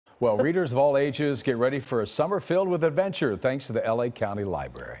Well, readers of all ages get ready for a summer filled with adventure thanks to the LA County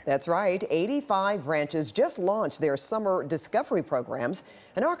Library. That's right. 85 branches just launched their summer discovery programs,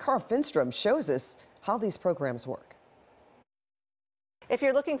 and our Finnstrom shows us how these programs work. If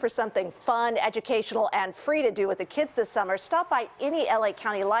you're looking for something fun, educational, and free to do with the kids this summer, stop by any LA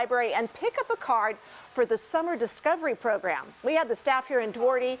County Library and pick up a card for the Summer Discovery Program. We had the staff here in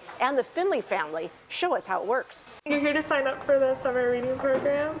Duarte and the Finley family show us how it works. You're here to sign up for the summer reading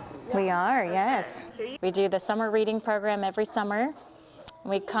program? We are, yes. We do the summer reading program every summer.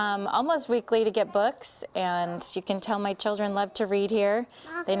 We come almost weekly to get books, and you can tell my children love to read here.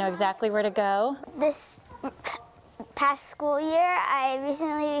 They know exactly where to go. This past school year, I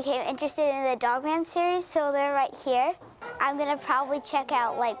recently became interested in the Dogman series, so they're right here. I'm gonna probably check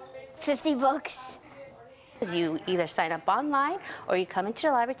out like 50 books. You either sign up online or you come into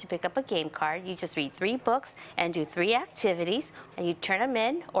the library to pick up a game card. You just read 3 books and do 3 activities, and you turn them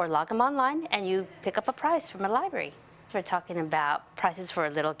in or log them online, and you pick up a prize from a library. We're talking about prizes for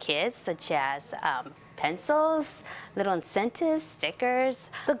little kids, such as pencils, little incentives, stickers.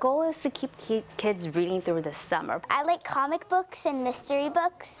 The goal is to keep kids reading through the summer. I like comic books and mystery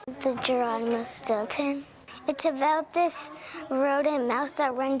books. The Geronimo Stilton. It's about this rodent mouse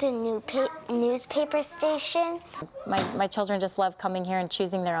that runs a newspaper station. My children just love coming here and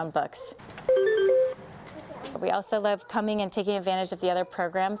choosing their own books. We also love coming and taking advantage of the other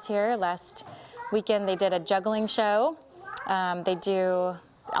programs here. Last weekend they did a juggling show. They do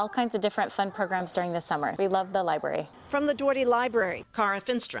all kinds of different fun programs during the summer. We love the library. From the Duarte Library,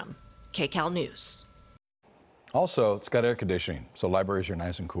 Finnstrom, KCAL News. Also, it's got air conditioning, so libraries are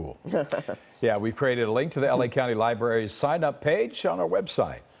nice and cool. Yeah, we've created a link to the LA County Library's sign-up page on our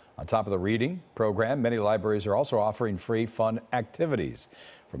website. On top of the reading program, many libraries are also offering free fun activities,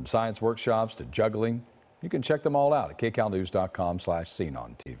 from science workshops to juggling. You can check them all out at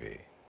kcalnews.com/SeenOnTV.